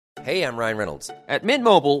Hey, I'm Ryan Reynolds. At Mint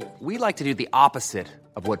Mobile, we like to do the opposite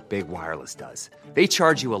of what Big Wireless does. They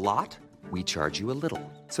charge you a lot, we charge you a little.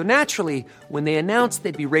 So naturally, when they announced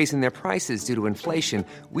they'd be raising their prices due to inflation,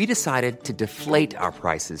 we decided to deflate our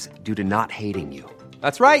prices due to not hating you.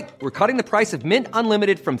 That's right. We're cutting the price of Mint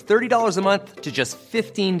Unlimited from $30 a month to just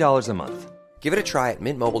 $15 a month. Give it a try at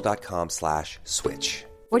mintmobile.com/switch.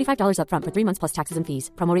 $45 up front for 3 months plus taxes and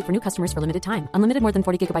fees. Promo rate for new customers for limited time. Unlimited more than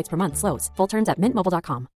 40 gigabytes per month. Slows full terms at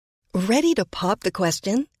mintmobile.com. Ready to pop the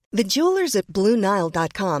question? The jewelers at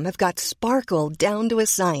BlueNile.com have got sparkle down to a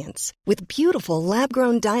science with beautiful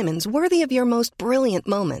lab-grown diamonds worthy of your most brilliant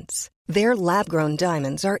moments. Their lab-grown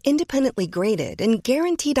diamonds are independently graded and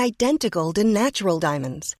guaranteed identical to natural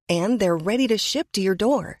diamonds, and they're ready to ship to your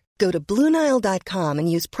door. Go to BlueNile.com and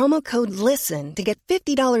use promo code LISTEN to get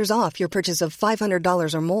 $50 off your purchase of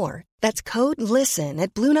 $500 or more. That's code LISTEN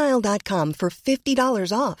at BlueNile.com for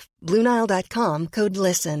 $50 off. BlueNile.com, code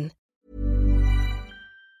LISTEN.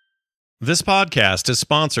 This podcast is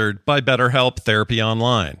sponsored by BetterHelp Therapy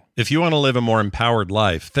Online. If you want to live a more empowered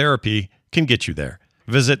life, therapy can get you there.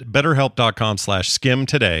 Visit BetterHelp.com/skim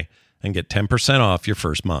today and get 10% off your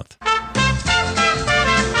first month.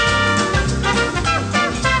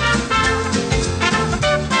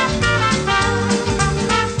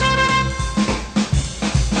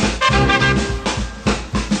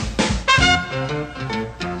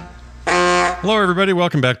 Hello, everybody.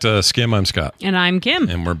 Welcome back to SKIM. I'm Scott. And I'm Kim.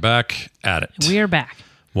 And we're back at it. We are back.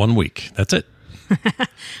 1 week. That's it.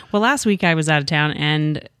 Well, last week I was out of town,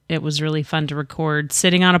 and it was really fun to record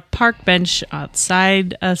sitting on a park bench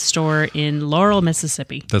outside a store in Laurel,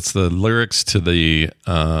 Mississippi. That's the lyrics to the,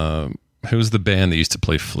 who's the band that used to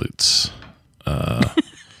play flutes?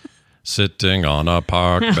 Sitting on a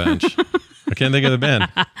park bench. I can't think of the band.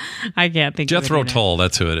 I can't think of it. Jethro Tull,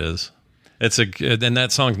 that's who it is. And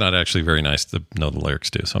that song's not actually very nice to know the lyrics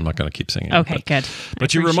to, so I'm not going to keep singing. Okay, it, good.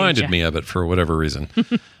 But you reminded me of it for whatever reason.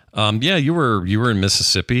 Yeah, you were in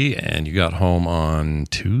Mississippi, and you got home on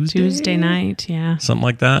Tuesday night, yeah. Something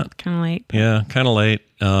like that. Kind of late. Yeah, kind of late.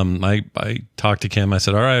 I talked to Kim. I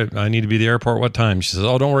said, all right, I need to be at the airport. What time? She says,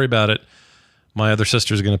 oh, don't worry about it. My other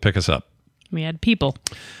sister's going to pick us up. We had people.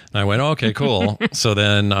 And I went, okay, cool. So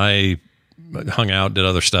then I hung out, did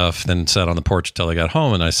other stuff, then sat on the porch until I got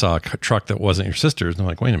home, and I saw a truck that wasn't your sister's. And I'm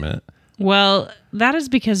like, wait a minute. Well, that is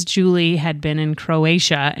because Julie had been in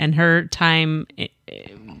Croatia, and her time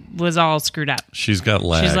was all screwed up. She's got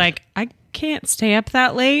lag. She's like, I can't stay up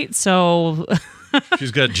that late, so...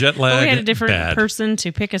 She's got jet lag. We had a different person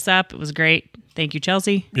to pick us up. It was great. Thank you,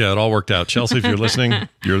 Chelsea. Yeah, it all worked out. Chelsea, if you're listening,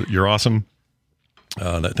 you're awesome.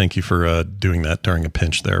 Thank you for doing that during a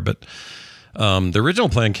pinch there, but... the original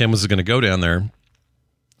plan, Kim, was going to go down there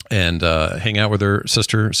and hang out with her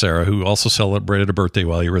sister, Sarah, who also celebrated a birthday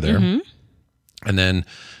while you were there. Mm-hmm. And then,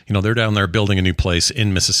 they're down there building a new place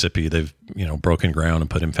in Mississippi. They've, broken ground and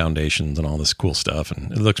put in foundations and all this cool stuff.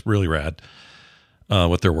 And it looks really rad,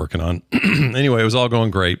 what they're working on. Anyway, it was all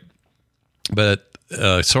going great. But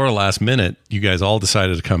sort of last minute, you guys all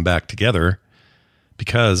decided to come back together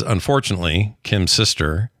because, unfortunately, Kim's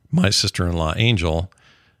sister, my sister-in-law, Angel,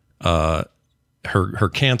 her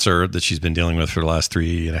cancer that she's been dealing with for the last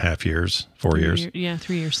 3.5 years, 4 years. 3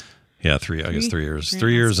 years. Yeah, 3 years.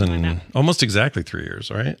 3 years and almost exactly 3 years,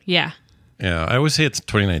 right? Yeah. Yeah. I always say it's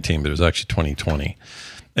 2019, but it was actually 2020.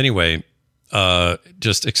 Anyway,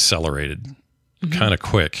 just accelerated kind of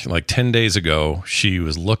quick. Like 10 days ago, she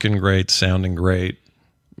was looking great, sounding great.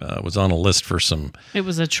 Was on a list for some... It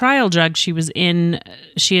was a trial drug she was in.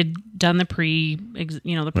 She had done the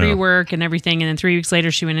pre-work and everything. And then 3 weeks later,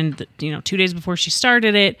 she went in, 2 days before she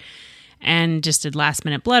started it and just did last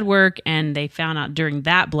minute blood work. And they found out during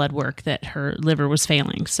that blood work that her liver was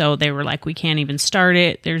failing. So they were like, we can't even start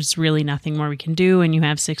it. There's really nothing more we can do. And you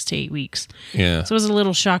have 6 to 8 weeks. Yeah. So it was a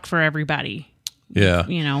little shock for everybody. Yeah.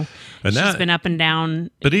 And she's been up and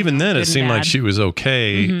down. But even then, it seemed like she was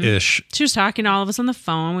okay-ish. Mm-hmm. She was talking to all of us on the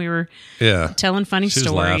phone. We were telling funny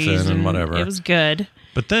stories. She was laughing and whatever. It was good.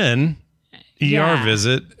 But then, ER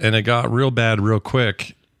visit, and it got real bad real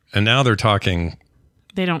quick. And now they're talking...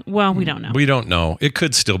 we don't know. We don't know. It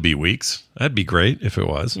could still be weeks. That'd be great if it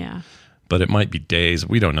was. Yeah. But it might be days.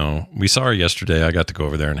 We don't know. We saw her yesterday. I got to go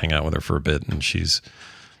over there and hang out with her for a bit, and she's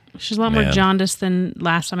a lot more jaundiced than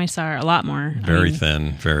last time I saw her. A lot more. Very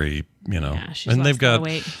thin. Very, Yeah, she's and they've got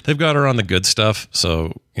her on the good stuff.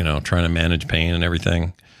 So trying to manage pain and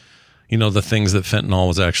everything. The things that fentanyl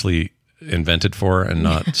was actually invented for and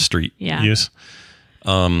not street use.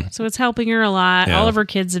 So it's helping her a lot. Yeah. All of her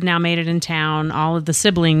kids have now made it in town. All of the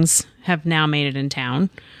siblings have now made it in town.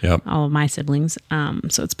 Yep. All of my siblings.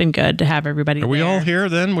 So it's been good to have everybody Are we there. all here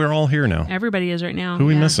then? We're all here now. Everybody is right now. Who are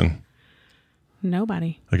we missing?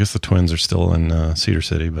 Nobody. I guess the twins are still in Cedar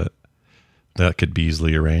City, but that could be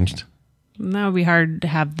easily arranged. That would be hard to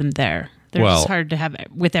have them there. They're just hard to have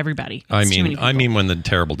with everybody. I It's too many people. mean, when the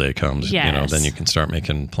terrible day comes, Yes. then you can start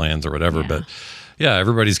making plans or whatever. Yeah. But yeah,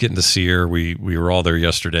 everybody's getting to see her. We were all there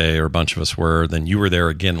yesterday, or a bunch of us were. Then you were there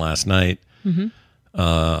again last night. Mm-hmm.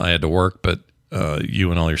 I had to work, but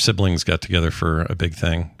you and all your siblings got together for a big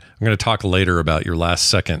thing. I'm going to talk later about your last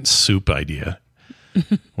second soup idea,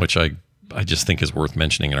 which I just think is worth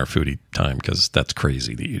mentioning in our foodie time, because that's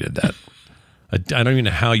crazy that you did that. I don't even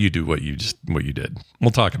know how you do what you did.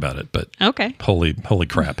 We'll talk about it, but Okay. Holy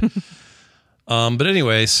crap. But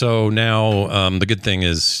anyway, so now the good thing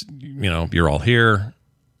is, you're all here.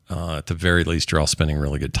 At the very least, you're all spending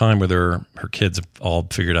really good time with her. Her kids have all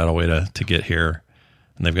figured out a way to get here,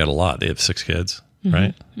 and they've got a lot. They have 6 kids,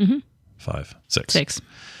 right? Mm-hmm. 5, 6. 6.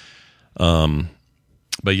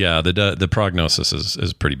 But yeah, the prognosis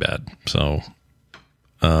is pretty bad. So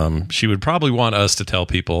she would probably want us to tell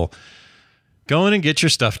people, go in and get your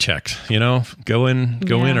stuff checked. Go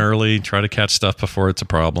in early, try to catch stuff before it's a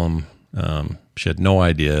problem. She had no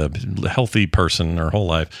idea. Healthy person her whole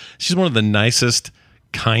life. She's one of the nicest,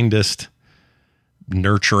 kindest,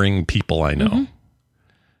 nurturing people I know. Mm-hmm.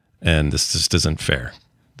 And this just isn't fair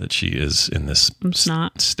that she is in this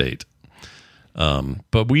state.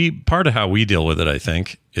 But part of how we deal with it, I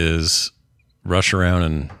think, is rush around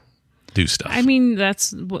and do stuff. I mean,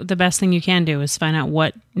 that's the best thing you can do, is find out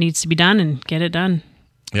what needs to be done and get it done.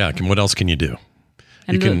 Yeah. What else can you do?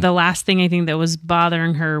 And the last thing I think that was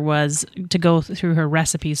bothering her was to go through her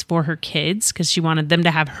recipes for her kids, because she wanted them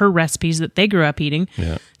to have her recipes that they grew up eating.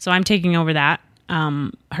 Yeah. So I'm taking over that.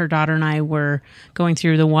 Her daughter and I were going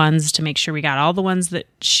through the ones to make sure we got all the ones that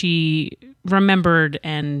she remembered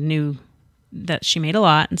and knew that she made a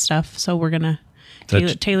lot and stuff. So we're going to...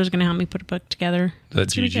 Taylor's going to help me put a book together. That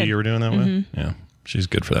Gigi you were doing that with? Yeah. She's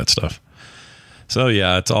good for that stuff. So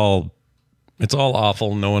yeah, it's all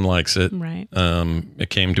awful. No one likes it. Right.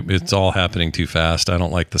 It's all happening too fast. I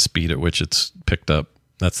don't like the speed at which it's picked up.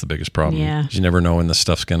 That's the biggest problem. Yeah. You never know when this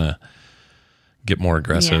stuff's going to get more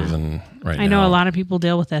aggressive. Yeah. And I know a lot of people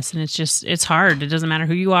deal with this, and it's hard. It doesn't matter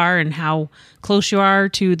who you are and how close you are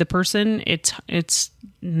to the person. It's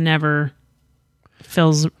never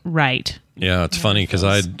feels right. Yeah, it's funny because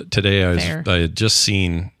I had just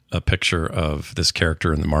seen a picture of this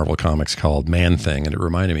character in the Marvel comics called Man-Thing, and it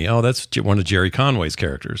reminded me, that's one of Jerry Conway's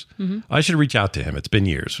characters. Mm-hmm. I should reach out to him. It's been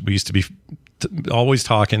years. We used to be always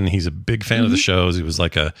talking. He's a big fan of the shows. He was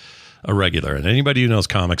like a regular, and anybody who knows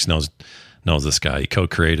comics knows this guy. He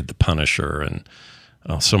co-created The Punisher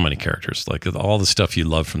and so many characters, like all the stuff you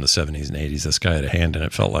love from the 70s and 80s. This guy had a hand in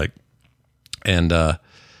it, felt like. And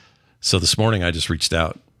so this morning I just reached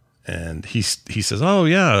out. And he says, "Oh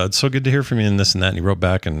yeah, it's so good to hear from you," and this and that. And he wrote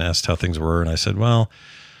back and asked how things were, and I said, "Well,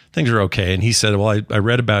 things are okay." And he said, "Well, I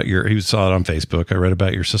read about he saw it on Facebook. I read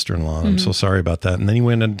about your sister-in-law. And I'm so sorry about that." And then he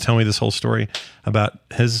went on to tell me this whole story about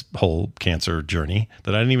his whole cancer journey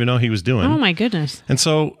that I didn't even know he was doing. Oh my goodness! And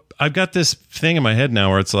so I've got this thing in my head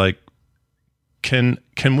now where it's like, can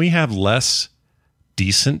we have less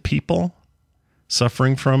decent people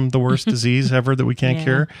suffering from the worst disease ever that we can't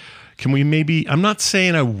cure? Can we maybe, I'm not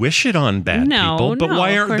saying I wish it on bad people, but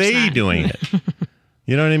why aren't they doing it?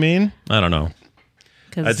 You know what I mean? I don't know.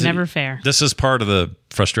 Because it's never fair. This is part of the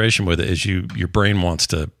frustration with it, is your brain wants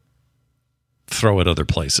to throw it other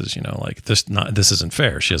places, like this isn't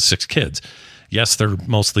fair. She has 6 kids. Yes, they're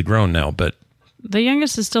mostly grown now, but the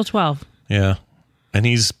youngest is still 12. Yeah. And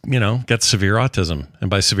he's, got severe autism. And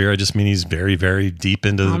by severe, I just mean he's very, very deep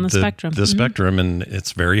into the spectrum. The spectrum, and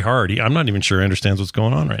it's very hard. I'm not even sure he understands what's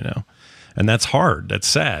going on right now. And that's hard. That's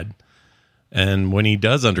sad. And when he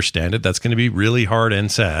does understand it, that's going to be really hard and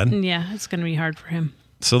sad. Yeah, it's going to be hard for him.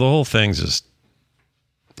 So the whole thing's just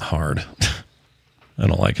hard. I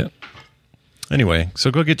don't like it. Anyway,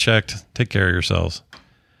 so go get checked. Take care of yourselves.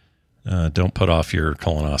 Don't put off your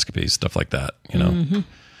colonoscopies, stuff like that, Mm-hmm.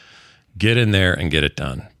 Get in there and get it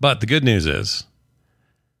done. But the good news is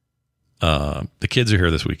the kids are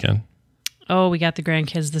here this weekend. Oh, we got the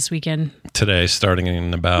grandkids this weekend. Today, starting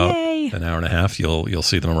in about an hour and a half, you'll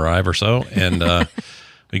see them arrive or so. And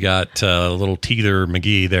we got little Teether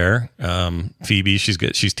McGee there. Phoebe,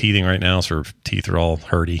 she's teething right now, so her teeth are all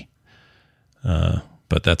hurty.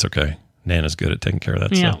 But that's okay. Nana's good at taking care of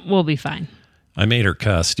that stuff. Yeah, we'll be fine. I made her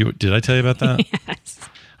cuss. Did I tell you about that? Yes.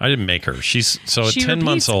 I didn't make her. She's so at She 10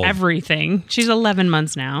 months repeats old. Everything. She's 11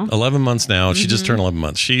 months now. 11 months now. She just turned 11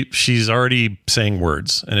 months. She's already saying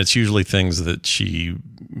words, and it's usually things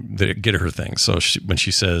that get her things. So when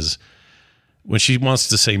she wants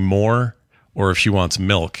to say more, or if she wants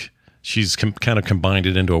milk, she's kind of combined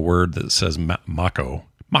it into a word that says mako.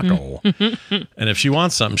 And if she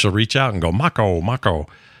wants something, she'll reach out and go mako.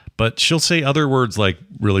 But she'll say other words like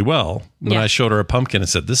really well. When I showed her a pumpkin and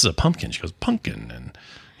said, "This is a pumpkin," she goes, "Pumpkin,"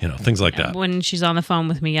 and things like that. When she's on the phone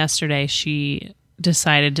with me yesterday, she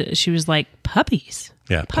decided she was like, puppies.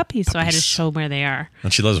 Yeah, puppies. So I had to show them where they are.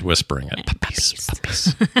 And she loves whispering it. Puppies.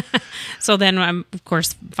 So then I'm, of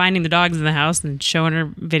course, finding the dogs in the house and showing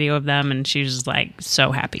her video of them, and she's just like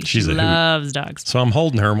so happy. She loves dogs. So I'm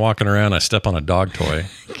holding her and walking around. I step on a dog toy.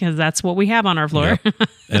 Because that's what we have on our floor. Yep.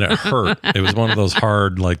 And it hurt. It was one of those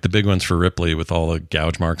hard, like the big ones for Ripley with all the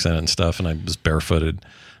gouge marks in it and stuff. And I was barefooted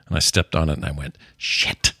and I stepped on it and I went,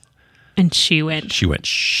 shit. And she went,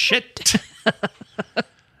 shit.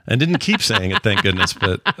 And didn't keep saying it, thank goodness.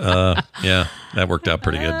 But yeah, that worked out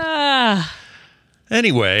pretty good.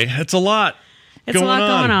 Anyway, it's a lot. It's a lot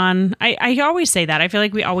going on. I always say that. I feel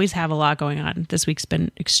like we always have a lot going on. This week's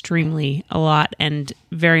been extremely a lot and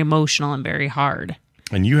very emotional and very hard.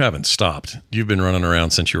 And you haven't stopped. You've been running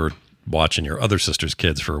around since you were watching your other sister's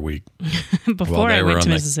kids for a week. Before I went to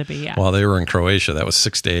Mississippi, yeah. While they were in Croatia, that was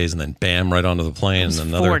 6 days, and then bam, right onto the plane. It was and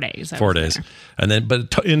another 4 days. 4 days. There. And then,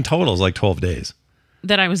 but in total, it was like 12 days.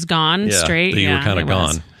 That I was gone straight? That you were kind of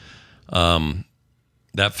gone.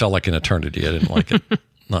 That felt like an eternity. I didn't like it.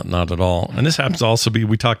 Not at all. And this happens to also be,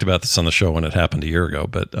 we talked about this on the show when it happened a year ago,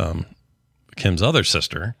 but Kim's other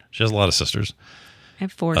sister, she has a lot of sisters. I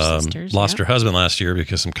have 4 sisters. Lost her husband last year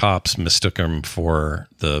because some cops mistook him for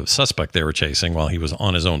the suspect they were chasing while he was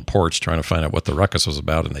on his own porch trying to find out what the ruckus was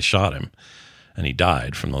about, and they shot him. And he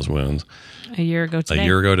died from those wounds. A year ago today.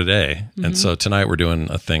 Mm-hmm. And so tonight we're doing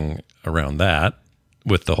a thing around that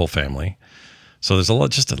with the whole family. So there's a lot,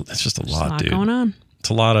 it's just a lot, dude. Going on. It's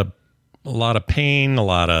a lot of pain, a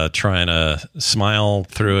lot of trying to smile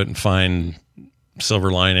through it and find silver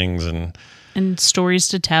linings and stories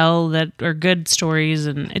to tell that are good stories.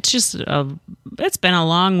 And it's just, it's been a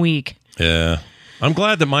long week. Yeah. I'm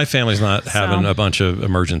glad that my family's not having a bunch of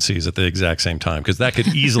emergencies at the exact same time, because that could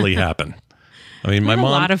easily happen. I mean, my mom, a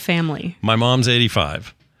lot of family. My mom's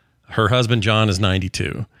 85. Her husband, John, is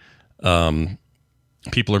 92.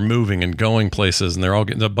 People are moving and going places, and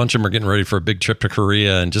a bunch of them are getting ready for a big trip to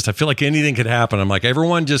Korea. And I feel like anything could happen. I'm like,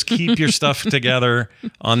 everyone just keep your stuff together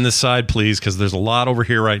on this side, please. Cause there's a lot over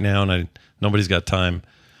here right now. And nobody's got time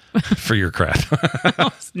for your crap.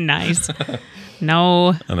 Nice.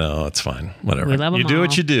 No. No, it's fine. Whatever. We love them you do all.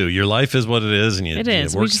 what you do. Your life is what it is. And it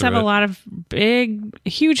is. We just have a lot of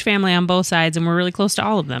huge family on both sides, and we're really close to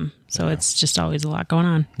all of them. So it's just always a lot going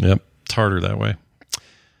on. Yep. It's harder that way.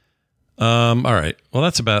 All right. Well,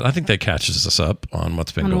 I think that catches us up on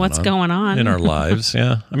what's been going on in our lives.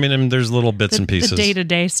 Yeah. I mean, there's little bits and pieces. The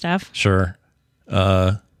day-to-day stuff. Sure.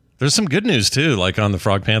 There's some good news too. Like on the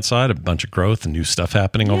Frog Pants side, a bunch of growth and new stuff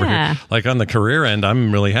happening over here. Like on the career end,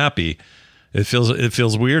 I'm really happy. It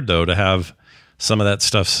feels weird though to have some of that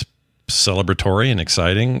stuff celebratory and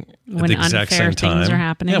exciting at the exact same time. When unfair things are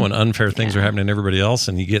happening. Yeah, when unfair things are happening to everybody else,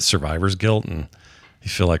 and you get survivor's guilt, and you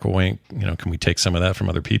feel like, well, wait, can we take some of that from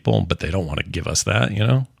other people? But they don't want to give us that,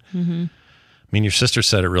 Mm-hmm. I mean, your sister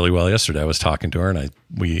said it really well yesterday. I was talking to her, and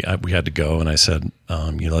we had to go, and I said,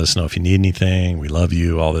 let us know if you need anything. We love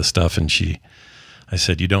you, all this stuff. And I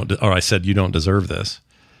said, you don't deserve this.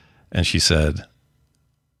 And she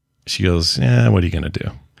goes, yeah, what are you going to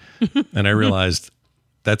do? And I realized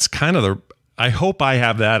that's kind of I hope I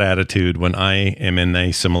have that attitude when I am in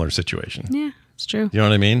a similar situation. Yeah, it's true. You know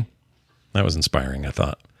what I mean? That was inspiring, I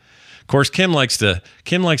thought. Of course, Kim likes to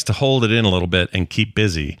hold it in a little bit and keep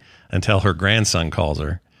busy until her grandson calls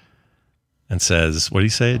her and says, what do you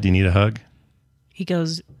say? Do you need a hug? He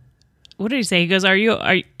goes, what did he say? He goes, are you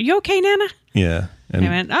okay, Nana? Yeah. And I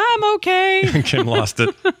went, I'm okay. And Kim lost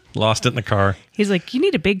it in the car. He's like, you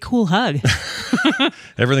need a big, cool hug.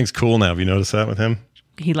 Everything's cool now. Have you noticed that with him?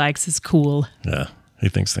 He likes his cool. Yeah. He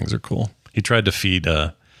thinks things are cool. He tried to feed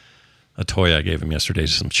a toy I gave him yesterday to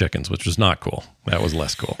some chickens, which was not cool. That was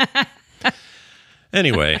less cool.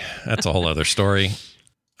 Anyway, that's a whole other story.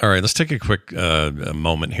 All right, let's take a quick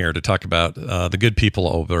moment here to talk about the good people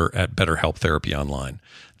over at BetterHelp Therapy Online.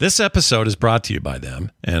 This episode is brought to you by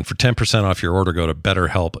them, and for 10% off your order, go to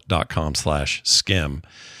betterhelp.com/skim.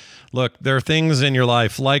 Look, there are things in your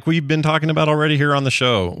life, like we've been talking about already here on the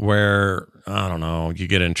show, where, I don't know, you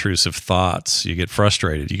get intrusive thoughts, you get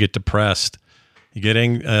frustrated, you get depressed, you're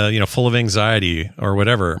getting, full of anxiety or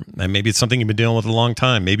whatever, and maybe it's something you've been dealing with a long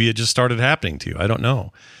time. Maybe it just started happening to you. I don't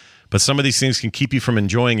know. But some of these things can keep you from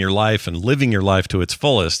enjoying your life and living your life to its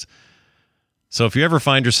fullest. So if you ever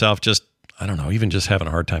find yourself just, I don't know, even just having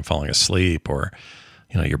a hard time falling asleep, or,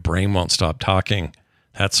 your brain won't stop talking,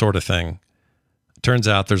 that sort of thing, it turns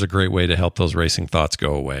out there's a great way to help those racing thoughts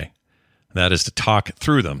go away. That is to talk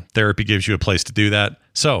through them. Therapy gives you a place to do that.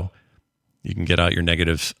 So you can get out your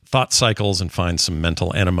negative thought cycles and find some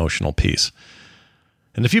mental and emotional peace.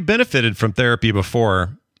 And if you benefited from therapy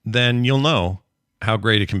before, then you'll know how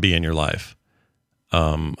great it can be in your life.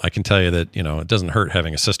 I can tell you that, it doesn't hurt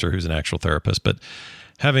having a sister who's an actual therapist, but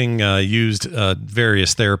having used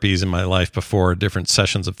various therapies in my life before, different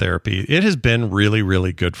sessions of therapy, it has been really,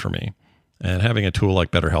 really good for me. And having a tool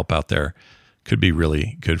like BetterHelp out there could be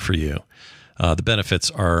really good for you. The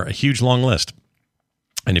benefits are a huge, long list.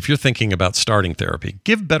 And if you're thinking about starting therapy,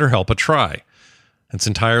 give BetterHelp a try. It's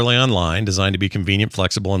entirely online, designed to be convenient,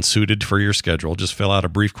 flexible, and suited for your schedule. Just fill out a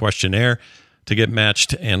brief questionnaire to get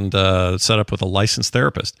matched and set up with a licensed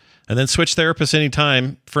therapist. And then switch therapists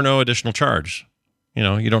anytime for no additional charge.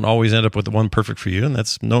 You don't always end up with the one perfect for you, and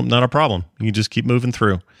that's not a problem. You just keep moving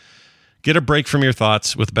through. Get a break from your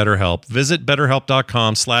thoughts with BetterHelp. Visit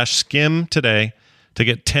BetterHelp.com/skim today to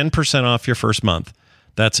get 10% off your first month.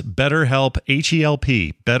 That's BetterHelp,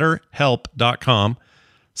 H-E-L-P,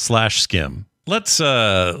 BetterHelp.com/skim. Let's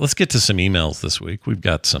get to some emails this week. We've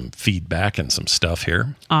got some feedback and some stuff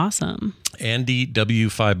here. Awesome. Andy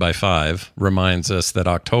W5x5 reminds us that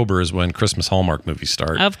October is when Christmas Hallmark movies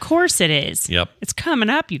start. Of course it is. Yep. It's coming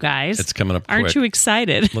up, you guys. It's coming up quick. Aren't you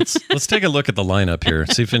excited? Let's take a look at the lineup here.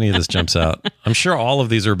 See if any of this jumps out. I'm sure all of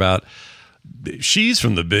these are about, she's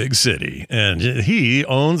from the big city and he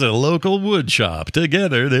owns a local wood shop.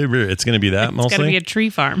 Together, it's going to be that mostly. It's going to be a tree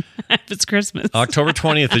farm if it's Christmas. October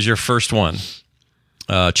 20th is your first one.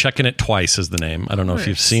 Checking It Twice is the name. I don't know if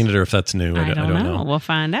you've seen it or if that's new. I don't know. We'll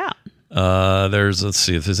find out. Let's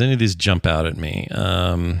see if there's any of these jump out at me.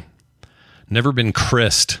 Never Been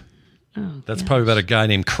Chrised. Oh, that's probably about a guy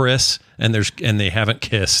named Chris, and they haven't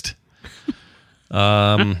kissed.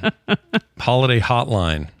 Holiday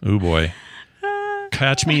Hotline. Ooh boy.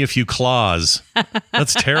 Catch Me If You Claws.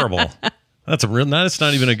 That's terrible. That's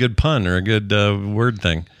not even a good pun or a good word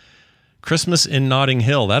thing. Christmas in Notting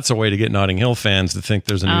Hill. That's a way to get Notting Hill fans to think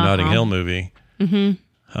there's a new Notting Hill movie.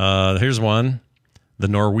 Mm-hmm. Here's one. The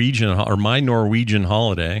Norwegian, or My Norwegian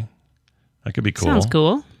Holiday. That could be cool. Sounds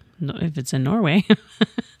cool. If it's in Norway.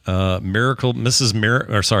 Mrs.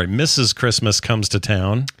 Christmas Comes to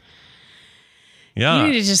Town. Yeah. You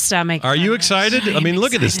need to just stop making Are you excited? I mean,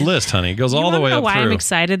 look at this list, honey. It goes all the way up through. You know why I'm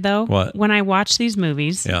excited, though? What? When I watch these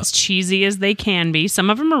movies, as cheesy as they can be, some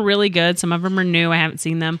of them are really good. Some of them are new. I haven't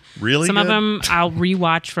seen them. Really Some good? of them I'll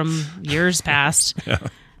rewatch from years past.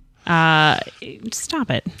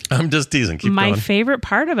 Stop it. I'm just teasing. Keep my going. favorite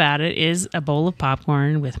part about it is a bowl of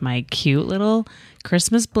popcorn with my cute little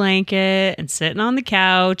Christmas blanket and sitting on the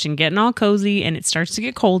couch and getting all cozy, and it starts to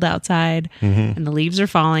get cold outside and the leaves are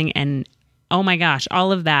falling, and oh my gosh,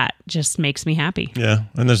 all of that just makes me happy. Yeah,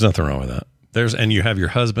 and there's nothing wrong with that. And you have your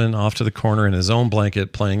husband off to the corner in his own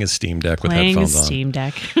blanket playing his Steam Deck with headphones on. Steam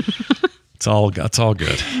Deck. It's all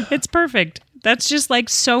good. It's perfect. That's just like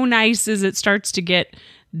so nice as it starts to get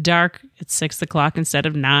dark at 6 o'clock instead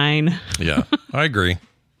of 9. Yeah, I agree.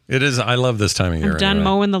 It is. I love this time of year. I'm done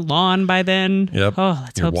mowing the lawn by then. Yep. Oh,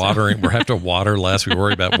 let's hope watering. so. We have to water less. We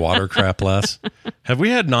worry about water crap less. Have we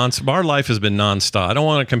had our life has been nonstop. I don't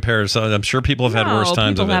want to compare. So I'm sure people have had worse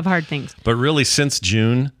times of it. People have hard things. But really, since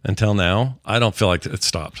June until now, I don't feel like it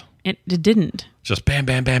stopped. It didn't. Just bam,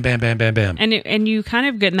 bam, bam, bam, bam, bam, bam. And you kind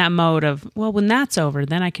of get in that mode of, well, when that's over,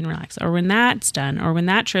 then I can relax. Or when that's done. Or when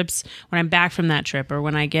I'm back from that trip. Or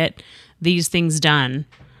when I get these things done.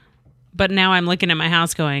 But now I'm looking at my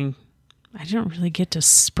house going, I don't really get to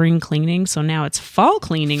spring cleaning, so now it's fall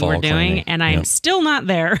cleaning we're doing, and I'm still not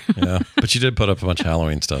there. Yeah, but you did put up a bunch of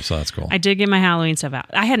Halloween stuff, so that's cool. I did get my Halloween stuff out.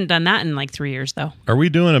 I hadn't done that in like 3 years, though. Are we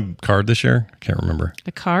doing a card this year? I can't remember.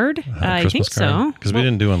 The card? I think so. Because we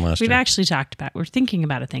didn't do one last year. We've actually talked about, we're thinking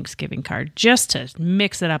about a Thanksgiving card, just to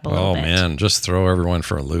mix it up a little bit. Oh, man, just throw everyone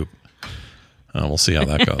for a loop. We'll see how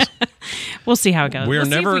that goes. We'll see how it goes. We'll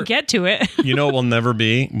see if we get to it. You know what we'll never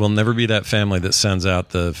be? We'll never be that family that sends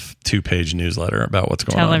out the 2-page newsletter about what's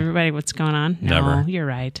going on. Tell everybody what's going on? Never. No, you're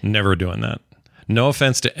right. Never doing that. No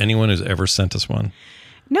offense to anyone who's ever sent us one.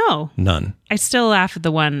 No. None. I still laugh at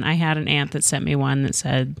the one. I had an aunt that sent me one that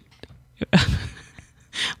said...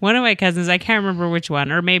 One of my cousins, I can't remember which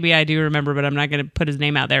one, or maybe I do remember, but I'm not going to put his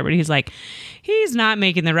name out there. But he's like, he's not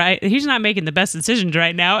making the best decisions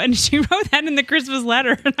right now. And she wrote that in the Christmas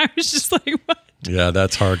letter, and I was just like, what? Yeah,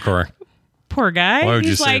 that's hardcore. Poor guy. Why would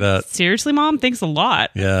you He's say like, that? seriously, Mom? Thanks a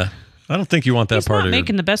lot. Yeah. I don't think you want that He's part not of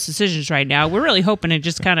making the best decisions right now. We're really hoping it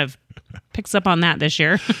just kind of picks up on that this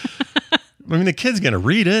year. I mean, the kid's going to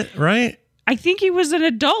read it, right? I think he was an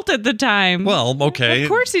adult at the time. Well, okay. Of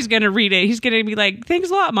course he's going to read it. He's going to be like, thanks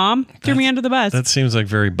a lot, Mom. Threw me under the bus. That seems like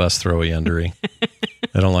very bus throwy undery.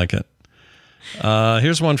 I don't like it.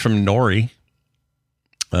 Here's one from Nori.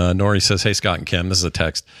 Nori says, hey, Scott and Kim, this is a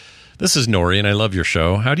text. This is Nori, and I love your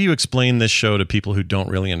show. How do you explain this show to people who don't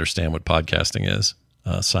really understand what podcasting is?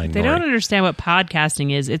 Signed they Nori. don't understand what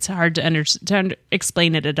podcasting is. It's hard to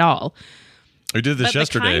explain it at all. We did this But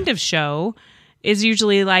yesterday. the kind of show is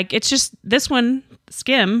usually like, it's just, this one,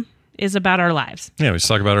 Skim, is about our lives. Yeah, we just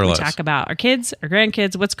talk about our We lives. talk about our kids, our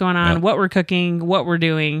grandkids, what's going on, Yeah. what we're cooking, what we're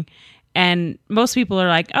doing. And most people are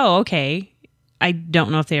like, oh, okay. I don't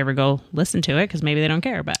know if they ever go listen to it because maybe they don't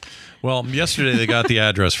care. But Well, yesterday they got the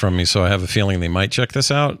address from me, so I have a feeling they might check this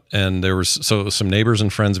out. And there was some neighbors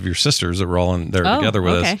and friends of your sisters that were all in there together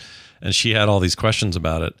with us, and she had all these questions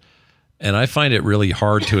about it. And I find it really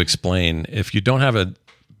hard to explain if you don't have a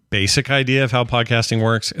basic idea of how podcasting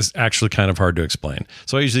works. It's actually kind of hard to explain.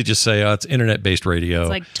 So I usually just say it's internet-based radio. it's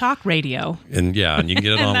like talk radio. And yeah, and you can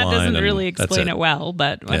get it And online. that doesn't and really that's explain it well,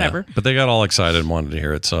 but whatever. Yeah. But they got all excited and wanted to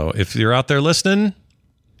hear it. So if you're out there listening,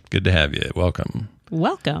 good to have you. Welcome.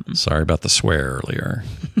 Welcome. Sorry about the swear earlier.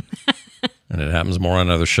 And it happens more on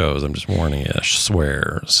other shows. I'm just warning you.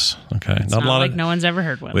 Swears. Okay. It's not like no one's ever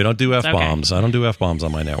heard one. We don't do It's okay. F-bombs. I don't do F-bombs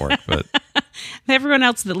on my network, but Everyone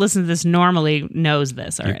else that listens to this normally knows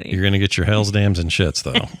this already. you're going to get your hells, dams, and shits,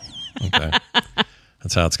 though. Okay.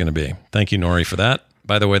 That's how it's going to be. Thank you, Nori, for that.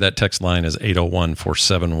 By the way, that text line is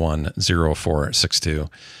 801-471-0462.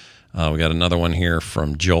 We got another one here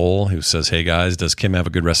from Joel who says, hey, guys, does Kim have a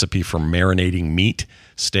good recipe for marinating meat,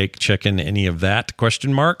 steak, chicken, any of that?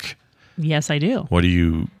 Question mark. Yes, I do. What do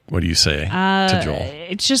you say to Joel?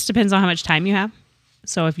 It just depends on how much time you have.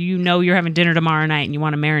 So if you know you're having dinner tomorrow night and you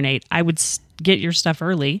want to marinate, I would get your stuff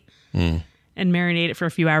early and marinate it for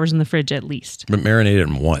a few hours in the fridge at least. But marinate it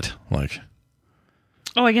in what? Like,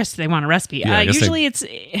 Oh, I guess they want a recipe. Yeah, I guess Usually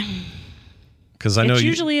because I know it's you.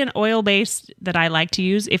 usually an oil base that I like to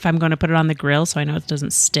use if I'm going to put it on the grill so I know it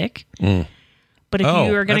doesn't stick. But if Oh,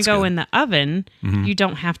 you are going that's to go good. in the oven, you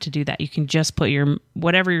don't have to do that. You can just put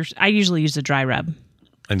I usually use a dry rub.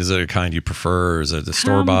 And is it a kind you prefer? Or is it the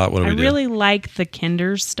store bought? What do we do? I really like the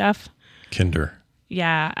Kinder stuff. Kinder.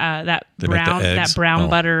 Yeah, that They make the eggs? brown Oh.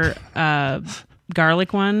 butter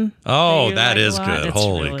garlic one. Oh, you that like a is lot. good. It's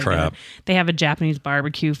Holy really crap. good. They have a Japanese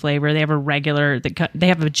barbecue flavor. They have a regular. They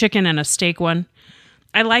have a chicken and a steak one.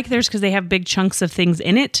 I like theirs because they have big chunks of things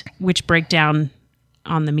in it, which break down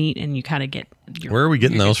on the meat, and you kind of get. Where are we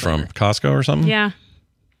getting those from? Costco or something? Yeah.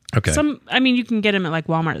 Okay. You can get them at like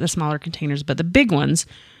Walmart, the smaller containers, but the big ones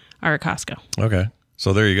are at Costco. Okay.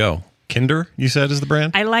 So there you go. Kinder, you said, is the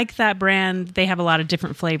brand? I like that brand. They have a lot of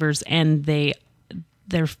different flavors, and I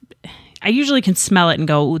usually can smell it and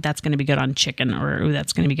go, ooh, that's going to be good on chicken, or ooh,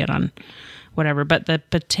 that's going to be good on whatever. But the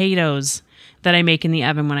potatoes that I make in the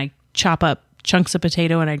oven, when I chop up chunks of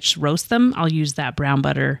potato and I just roast them, I'll use that brown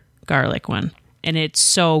butter garlic one, and it's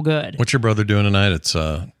so good. What's your brother doing tonight? It's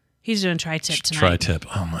He's doing tri-tip tonight. tri-tip.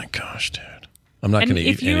 Oh my gosh, dude. I'm not going to eat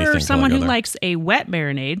if anything. you're till I someone go who there. likes a wet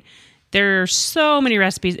marinade, there are so many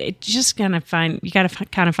recipes. It just you got to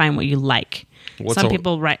kind of find what you like. Some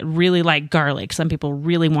people really like garlic. Some people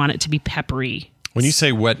really want it to be peppery. When you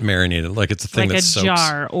say wet marinated, like it's a thing like that a soaks.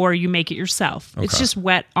 jar, or you make it yourself. It's Okay. just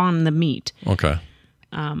wet on the meat. Okay.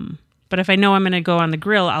 But if I know I'm going to go on the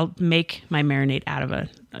grill, I'll make my marinade out of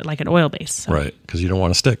an oil base. So. Right. Because you don't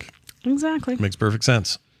want to stick. Exactly. Makes perfect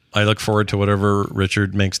sense. I look forward to whatever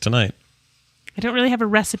Richard makes tonight. I don't really have a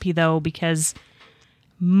recipe though, because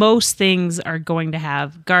most things are going to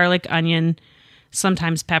have garlic, onion,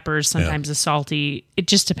 sometimes peppers, sometimes a salty. It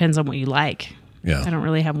just depends on what you like. Yeah. I don't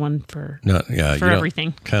really have one for for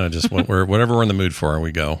everything. Kind of just whatever we're in the mood for,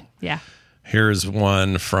 we go. Yeah. Here's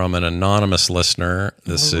one from an anonymous listener.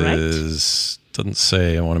 This All right. doesn't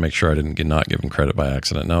say. I want to make sure I didn't not give him credit by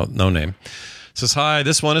accident. No name. It says, hi,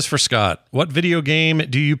 this one is for Scott. What video game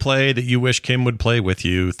do you play that you wish Kim would play with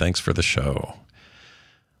you? Thanks for the show.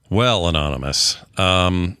 Well, anonymous.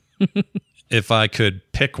 If I could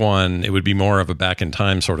pick one, it would be more of a back in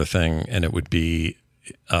time sort of thing, and it would be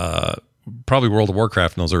probably World of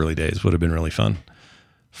Warcraft in those early days. Would have been really fun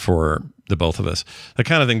for the both of us. That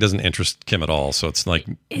kind of thing doesn't interest Kim at all, so it's like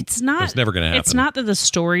It's not. It's never gonna happen. It's not that the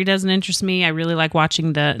story doesn't interest me. I really like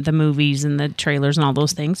watching the movies and the trailers and all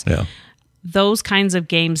those things. yeah. Those kinds of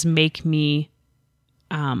games make me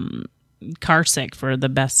car sick for the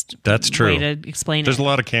best That's true. way to explain There's it. a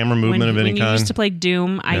lot of camera movement of any when kind. you used to play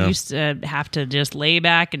Doom, I used to have to just lay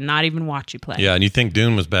back and not even watch you play. Yeah, and you think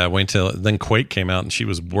Dune was bad. Wait till then Quake came out and she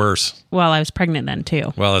was worse. Well, I was pregnant then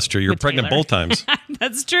too. Well, that's true. You were With pregnant Taylor. both times.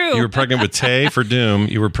 That's true. You were pregnant with Tay for Doom.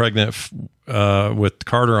 You were pregnant with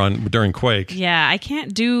Carter during Quake. Yeah, I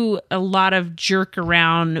can't do a lot of jerk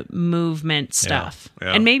around movement stuff.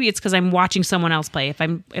 Yeah. And maybe it's because I'm watching someone else play. If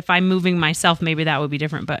I'm moving myself, maybe that would be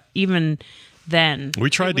different. But even then, We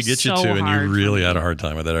tried to get you to, and you really had a hard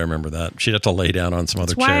time with it. I remember that. She'd have to lay down on some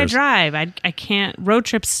other That's why chairs. I drive. I can't. Road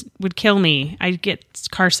trips would kill me. I get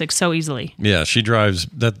car sick so easily. Yeah, she drives.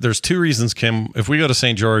 There's two reasons, Kim. If we go to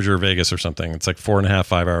St. George or Vegas or something, it's like 4.5,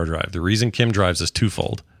 5 hour drive. The reason Kim drives is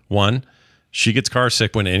twofold. One, she gets car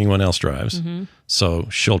sick when anyone else drives, so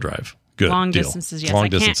she'll drive. Good Long deal. distances, yes. Long I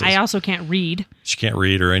can't. distances. I also can't read. She can't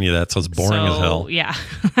read or any of that, so it's boring as hell. Yeah,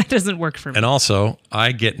 that doesn't work for me. And also,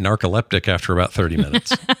 I get narcoleptic after about 30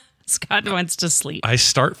 minutes. Scott wants to sleep. I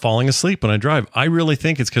start falling asleep when I drive. I really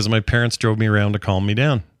think it's because my parents drove me around to calm me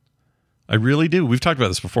down. I really do. We've talked about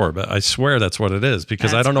this before, but I swear that's what it is,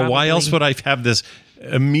 because I That's don't know why probably- else would I have this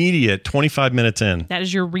immediate 25 minutes in. That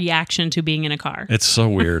is your reaction to being in a car. It's so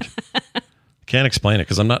weird. Can't explain it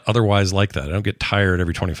because I'm not otherwise like that. I don't get tired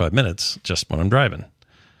every 25 minutes just when I'm driving.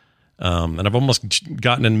 And I've almost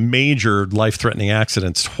gotten in major life-threatening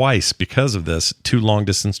accidents twice because of this. 2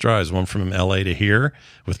 long-distance drives, one from LA to here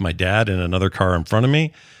with my dad in another car in front of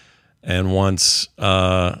me, and once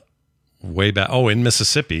way back, in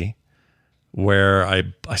Mississippi, where I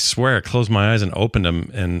swear I closed my eyes and opened them,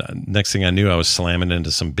 and next thing I knew, I was slamming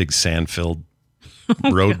into some big sand-filled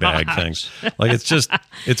road bag things. Like it's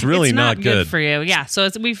really it's not good for you. Yeah, so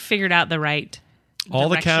we've figured out the right. all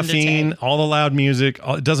the direction to caffeine, take. all the loud music,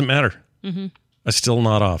 it doesn't matter. I'm still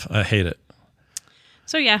not off. I hate it.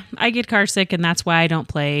 So yeah, I get car sick, and that's why I don't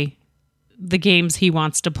play the games he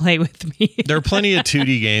wants to play with me. There are plenty of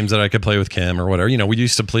 2D games that I could play with Kim or whatever. You know, we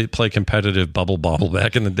used to play competitive Bubble Bobble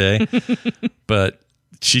back in the day, but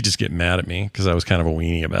she'd just get mad at me because I was kind of a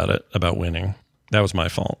weenie about winning. That was my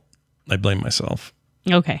fault. I blame myself.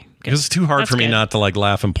 Okay, good. Because it's too hard That's for me good. not to like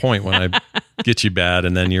laugh and point when I get you bad,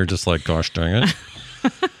 and then you're just like, gosh dang it.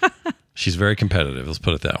 She's very competitive. Let's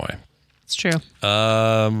put it that way. It's true.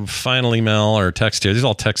 Final email or text here. These are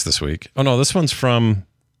all text this week. Oh no, this one's from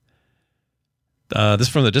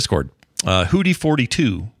the Discord.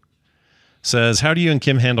 Hootie42 says, how do you and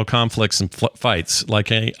Kim handle conflicts and fights?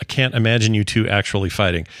 Like I can't imagine you two actually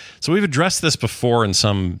fighting. So we've addressed this before in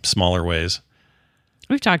some smaller ways.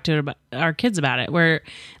 We've talked to our kids about it, where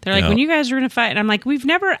they're like, Yeah. when you guys are in a fight, and I'm like, we've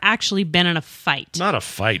never actually been in a fight. Not a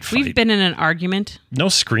fight. We've been in an argument. No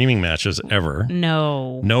screaming matches ever.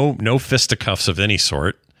 No. No fisticuffs of any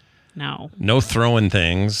sort. No. No throwing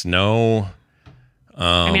things. No.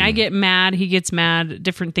 I mean, I get mad. He gets mad.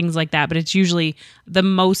 Different things like that. But it's usually the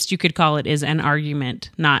most you could call it is an argument,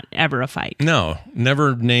 not ever a fight. No.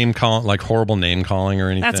 Never name calling, like horrible name calling or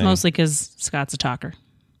anything. That's mostly because Scott's a talker.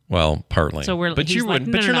 Well, partly. So but he's you like, wouldn't.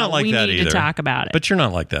 no, But no, you're no, not like we that need either. to talk about it. But you're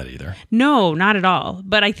not like that either. No, not at all.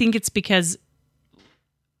 But I think it's because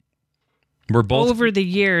We're both over the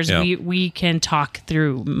years, Yeah. we can talk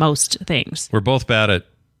through most things. We're both bad at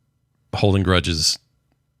holding grudges.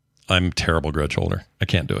 I'm a terrible grudge holder. I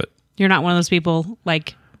can't do it. You're not one of those people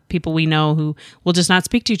like people we know who will just not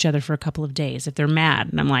speak to each other for a couple of days if they're mad.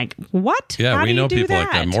 And I'm like, what? Yeah, How we do you know do people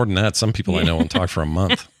like that. More than that, some people I know won't talk for a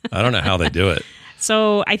month. I don't know how they do it.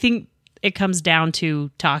 So I think it comes down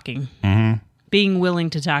to talking, being willing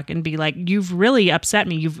to talk and be like, you've really upset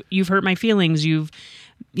me. You've hurt my feelings.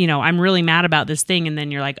 I'm really mad about this thing. And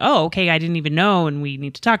then you're like, oh, okay, I didn't even know. And we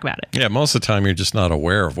need to talk about it. Yeah, most of the time you're just not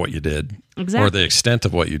aware of what you did Exactly. or the extent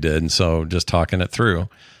of what you did. And so just talking it through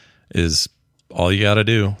is all you got to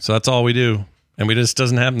do. So that's all we do. And we just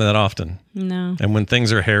doesn't happen that often. No. And when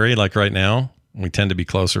things are hairy, like right now, we tend to be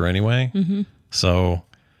closer anyway. So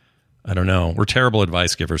I don't know. We're terrible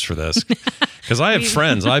advice givers for this. Because I have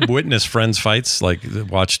friends. I've witnessed friends' fights, like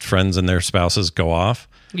watched friends and their spouses go off.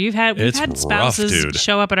 We've It's had rough, spouses dude.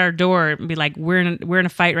 show up at our door and be like, "We're in a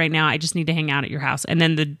fight right now. I just need to hang out at your house." And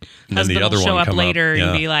then the husband other will show one up come up, later yeah.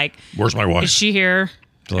 and be like, Where's my wife? "Is she here?"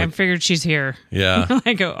 Like- I figured she's here. Yeah.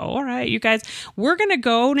 I go, all right, you guys, we're gonna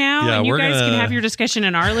go now, Yeah, and you we're guys gonna- can have your discussion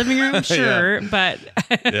in our living room, sure. But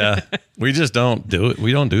Yeah. We just don't do it.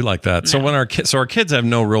 We don't do like that. So when our kids have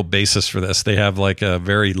no real basis for this. They have like a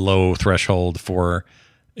very low threshold for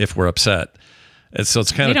if we're upset. And so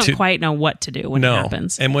it's kind they of don't quite know what to do when it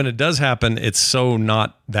happens. And when it does happen, it's so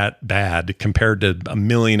not that bad compared to a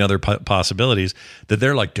million other possibilities that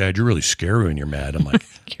they're like, Dad, you're really scary when you're mad. I'm like,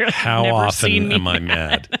 You're like, how "Never often seen me am I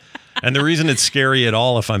mad? And the reason it's scary at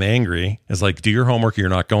all if I'm angry is like, do your homework or you're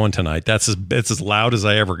not going tonight. It's as loud as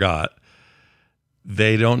I ever got.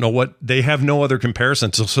 They don't know they have no other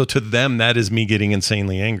comparison. So to them, that is me getting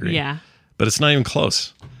insanely angry. Yeah. But it's not even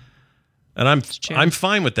close. And I'm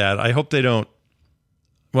fine with that. I hope they don't.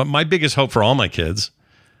 Well, my biggest hope for all my kids,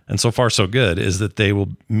 and so far so good, is that they will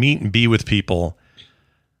meet and be with people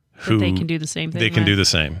who they can do the same thing. They can do the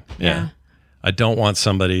same. Yeah. I don't want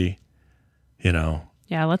somebody,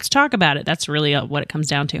 Yeah, let's talk about it. That's really what it comes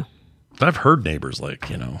down to. I've heard neighbors like,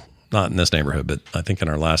 not in this neighborhood, but I think in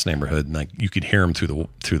our last neighborhood, like you could hear them through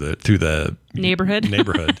the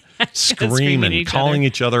neighborhood screaming and calling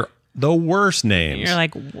each other the worst names. You're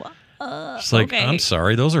like, what? It's like, okay. I'm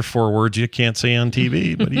sorry, those are 4 words you can't say on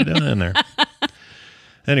TV. What are you doing in there?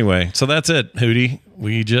 Anyway, so that's it, Hootie.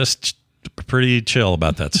 We just pretty chill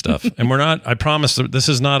about that stuff. And we're not, I promise, this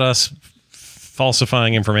is not us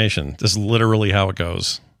falsifying information. This is literally how it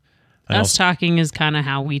goes. Us talking is kind of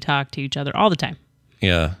how we talk to each other all the time.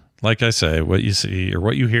 Yeah. Like I say, what you see or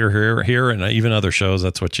what you hear here, and even other shows,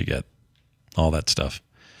 that's what you get. All that stuff.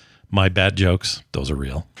 My bad jokes, those are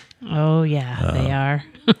real. Oh, yeah, they are.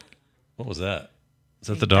 What was that? Is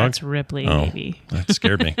that the dog? That's Ripley, maybe. That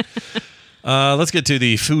scared me. Let's get to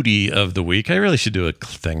the foodie of the week. I really should do a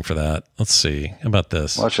thing for that. Let's see. How about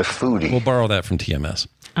this? What's a foodie? We'll borrow that from TMS.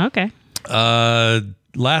 Okay.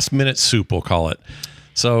 Last minute soup, we'll call it.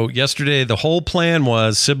 So yesterday, the whole plan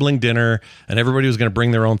was sibling dinner, and everybody was going to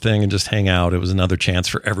bring their own thing and just hang out. It was another chance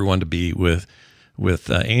for everyone to be with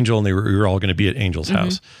Angel, and we were all going to be at Angel's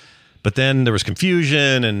house. But then there was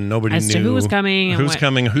confusion, and nobody As knew to who was coming,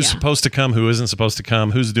 who's supposed to come, who isn't supposed to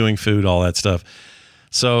come, who's doing food, all that stuff.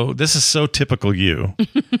 So this is so typical you.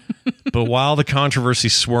 But while the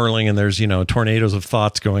controversy's swirling and there's, tornadoes of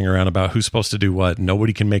thoughts going around about who's supposed to do what,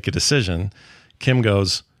 nobody can make a decision, Kim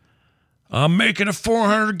goes, I'm making a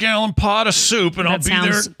 400-gallon pot of soup, and I'll be there.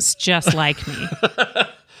 That sounds just like me.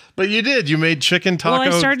 But you did. You made chicken taco.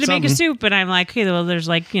 Well, I started to make a soup, and I'm like, okay, well, there's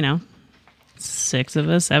 6 of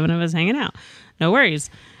us, 7 of us hanging out. No worries.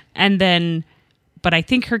 And then, but I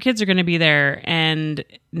think her kids are going to be there, and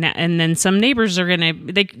then some neighbors are going to.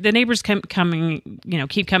 The neighbors keep coming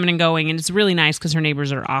and going, and it's really nice because her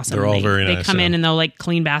neighbors are awesome. They're all very nice. They come in and they'll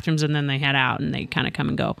clean bathrooms, and then they head out, and they kind of come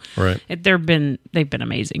and go. Right. They've been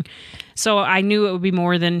amazing. So I knew it would be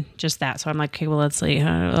more than just that. So I'm like, okay, well, let's see.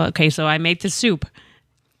 Okay, so I make the soup.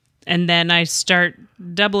 And then I start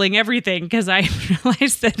doubling everything because I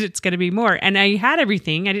realized that it's going to be more. And I had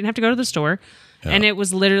everything. I didn't have to go to the store. Yeah. And it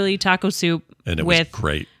was literally taco soup was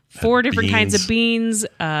great. 4 different kinds of beans,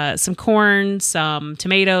 some corn, some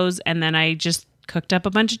tomatoes. And then I just cooked up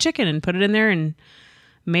a bunch of chicken and put it in there and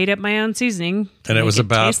made up my own seasoning. And it was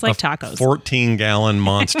about taste like tacos. 14-gallon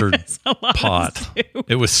monster pot.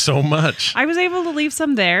 It was so much. I was able to leave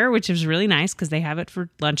some there, which was really nice because they have it for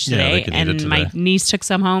lunch today. Yeah, and my niece took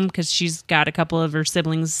some home because she's got a couple of her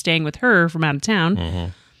siblings staying with her from out of town. Mm-hmm.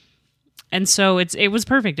 And so it was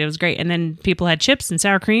perfect. It was great. And then people had chips and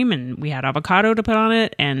sour cream, and we had avocado to put on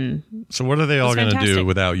it. And so what are they all going to do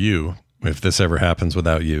without you if this ever happens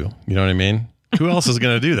without you? You know what I mean? Who else is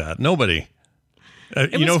going to do that? Nobody.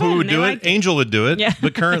 You know who would do it? Angel would do it. Yeah.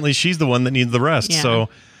 But currently she's the one that needs the rest. Yeah. So,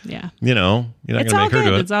 you're not going to make her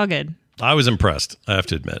do it. It's all good. I was impressed, I have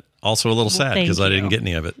to admit. Also a little sad because I didn't get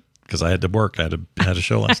any of it because I had to work. I had a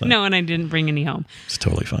show last night. No, and I didn't bring any home. It's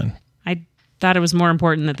totally fine. I thought it was more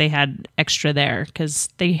important that they had extra there because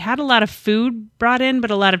they had a lot of food brought in, but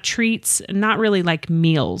a lot of treats, not really like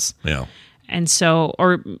meals. Yeah. And so,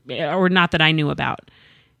 or not that I knew about.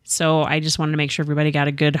 So I just wanted to make sure everybody got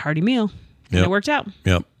a good hearty meal. And it worked out.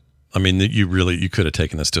 Yep. I mean, you could have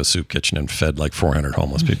taken this to a soup kitchen and fed like 400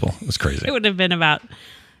 homeless people. It was crazy. It would have been about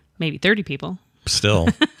maybe 30 people. Still.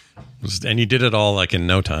 And you did it all like in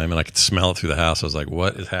no time, and I could smell it through the house. I was like,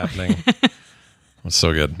 what is happening? It was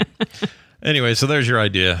so good. Anyway, so there's your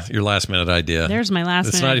idea, your last minute idea. There's my last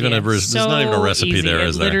minute idea. It's not even a recipe easy. there,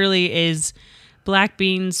 is there? It literally is black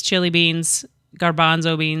beans, chili beans,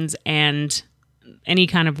 garbanzo beans, and any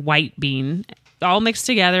kind of white bean, all mixed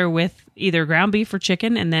together with either ground beef or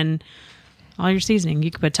chicken, and then all your seasoning.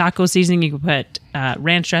 You could put taco seasoning. You could put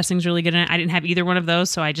ranch dressing's really good in it. I didn't have either one of those,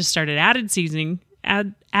 so I just started adding seasoning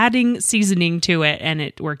to it, and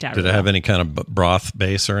it worked out. Did it have any kind of broth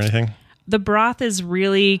base or anything? The broth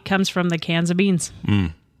comes from the cans of beans.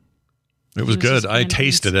 Mm. It was good. I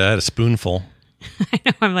tasted it. I had a spoonful. I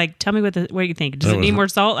know. I'm like, tell me what do you think? Does it need more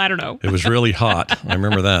salt? I don't know. It was really hot. I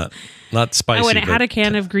remember that. Not spicy. Oh, and it had a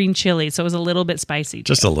can of green chili, so it was a little bit spicy.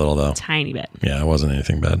 Just a little, though. Tiny bit. Yeah, it wasn't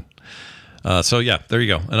anything bad. So, yeah, there you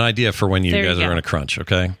go. An idea for when you guys are going to crunch,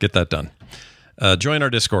 okay? Get that done. Join our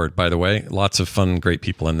Discord, by the way. Lots of fun, great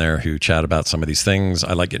people in there who chat about some of these things.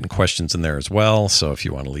 I like getting questions in there as well. So if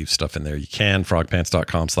you want to leave stuff in there, you can.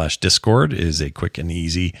 frogpants.com/Discord is a quick and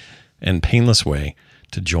easy and painless way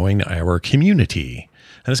to join our community.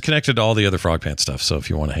 And it's connected to all the other Frog Pants stuff. So if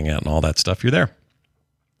you want to hang out and all that stuff, you're there.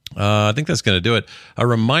 I think that's going to do it. A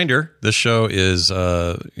reminder, this show is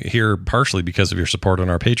here partially because of your support on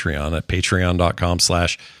our Patreon at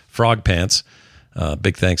patreon.com/frogpants.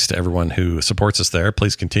 Big thanks to everyone who supports us there.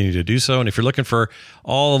 Please continue to do so. And if you're looking for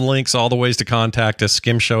all the links, all the ways to contact us,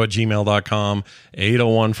 skimshow@gmail.com,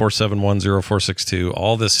 801-471-0462,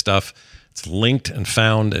 all this stuff, it's linked and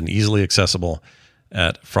found and easily accessible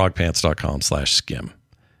at frogpants.com/skim.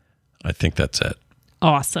 I think that's it.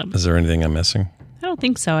 Awesome. Is there anything I'm missing? I don't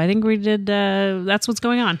think so. I think we did. That's what's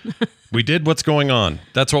going on. We did what's going on.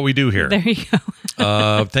 That's what we do here. There you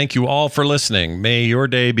go. Thank you all for listening. May your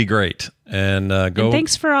day be great. And And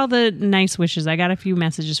thanks for all the nice wishes. I got a few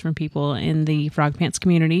messages from people in the Frog Pants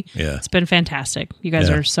community. Yeah. It's been fantastic. You guys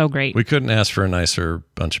are so great. We couldn't ask for a nicer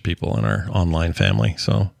bunch of people in our online family.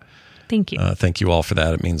 So thank you. Thank you all for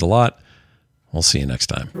that. It means a lot. We'll see you next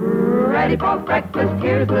time. Ready for breakfast,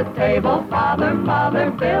 here's the table. Father,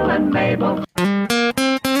 Mother, Bill, and Mabel.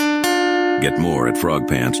 Get more at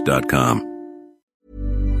frogpants.com.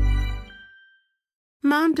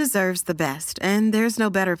 Mom deserves the best, and there's no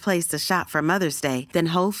better place to shop for Mother's Day than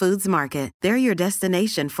Whole Foods Market. They're your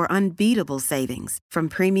destination for unbeatable savings, from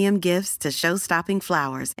premium gifts to show-stopping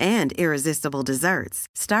flowers and irresistible desserts.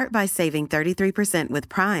 Start by saving 33% with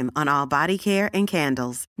Prime on all body care and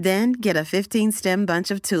candles. Then get a 15-stem bunch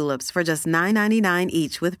of tulips for just $9.99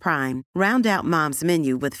 each with Prime. Round out Mom's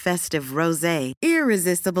menu with festive rosé,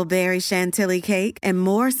 irresistible berry chantilly cake, and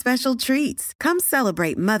more special treats. Come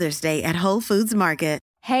celebrate Mother's Day at Whole Foods Market.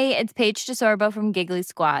 Hey, it's Paige DeSorbo from Giggly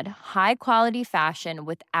Squad. High quality fashion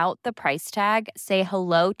without the price tag. Say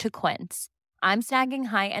hello to Quince. I'm snagging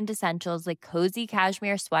high-end essentials like cozy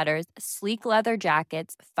cashmere sweaters, sleek leather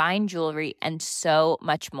jackets, fine jewelry, and so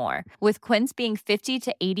much more. With Quince being 50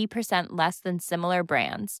 to 80% less than similar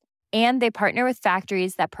brands. And they partner with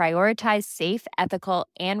factories that prioritize safe, ethical,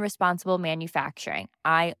 and responsible manufacturing.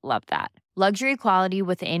 I love that. Luxury quality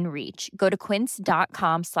within reach. Go to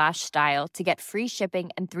quince.com/style to get free shipping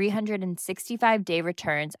and 365-day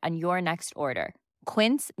returns on your next order.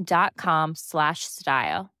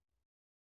 Quince.com/style.